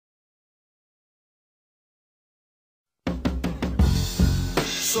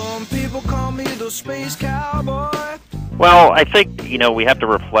Some people call me the space cowboy. Well, I think, we have to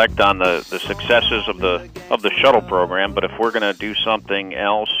reflect on the successes of the shuttle program, but if we're going to do something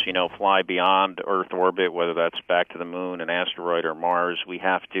else, fly beyond Earth orbit, whether that's back to the moon, an asteroid, or Mars, we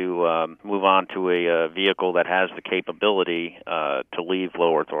have to move on to a vehicle that has the capability to leave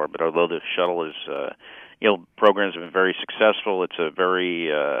low Earth orbit. Although the shuttle is programs have been very successful. It's a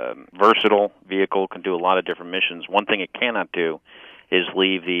very versatile vehicle, can do a lot of different missions. One thing it cannot do is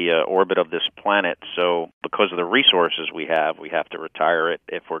leave the orbit of this planet. So because of the resources we have to retire it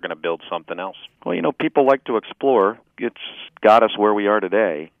if we're going to build something else. Well, people like to explore. It's got us where we are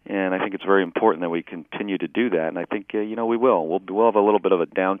today, and I think it's very important that we continue to do that, and I think, we will. We'll have a little bit of a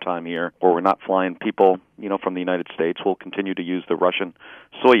downtime here where we're not flying people, from the United States. We'll continue to use the Russian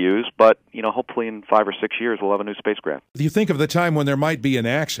Soyuz, but, hopefully in 5 or 6 years we'll have a new spacecraft. You think of the time when there might be an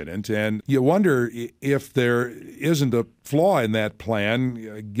accident, and you wonder if there isn't a flaw in that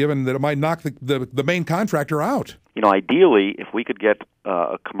plan, given that it might knock the main contractor out. Ideally, if we could get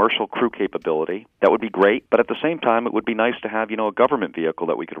a commercial crew capability, that would be great. But at the same time, it would be nice to have, a government vehicle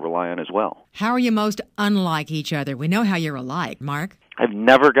that we could rely on as well. How are you most unlike each other? We know how you're alike, Mark. I've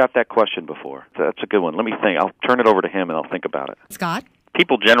never got that question before. That's a good one. Let me think. I'll turn it over to him and I'll think about it. Scott?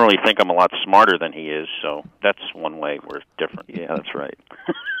 People generally think I'm a lot smarter than he is, so that's one way we're different. Yeah, that's right.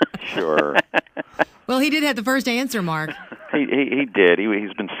 Sure. Well, he did have the first answer, Mark. He did.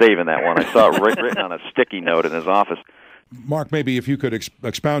 He's been saving that one. I saw it written on a sticky note in his office. Mark, maybe if you could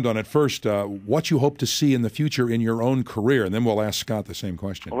expound on it first, what you hope to see in the future in your own career, and then we'll ask Scott the same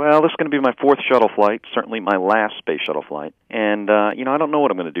question. Well, this is going to be my 4th shuttle flight, certainly my last space shuttle flight. And, I don't know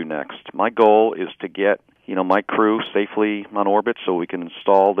what I'm going to do next. My goal is to get, my crew safely on orbit so we can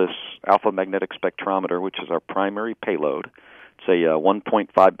install this alpha magnetic spectrometer, which is our primary payload. It's a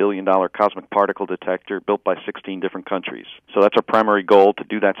 $1.5 billion cosmic particle detector built by 16 different countries. So that's our primary goal, to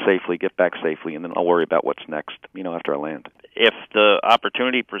do that safely, get back safely, and then I'll worry about what's next, after I land. If the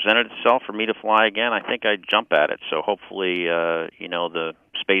opportunity presented itself for me to fly again, I think I'd jump at it. So hopefully, the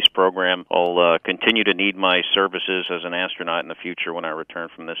space program will continue to need my services as an astronaut in the future when I return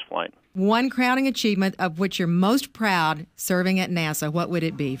from this flight. One crowning achievement of which you're most proud serving at NASA, what would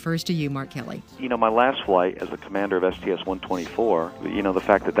it be? First to you, Mark Kelly. My last flight as the commander of STS-124, the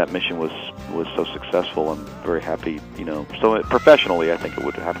fact that mission was so successful, I'm very happy, So professionally, I think it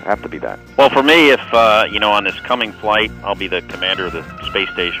would have to be that. Well, for me, if, on this coming flight, I'll be the commander of the space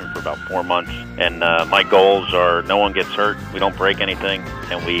station for about 4 months, and my goals are no one gets hurt, we don't break anything,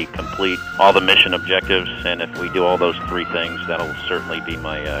 and we complete all the mission objectives. And if we do all those 3 things, that'll certainly be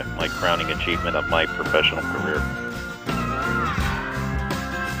my crowning achievement of my professional career.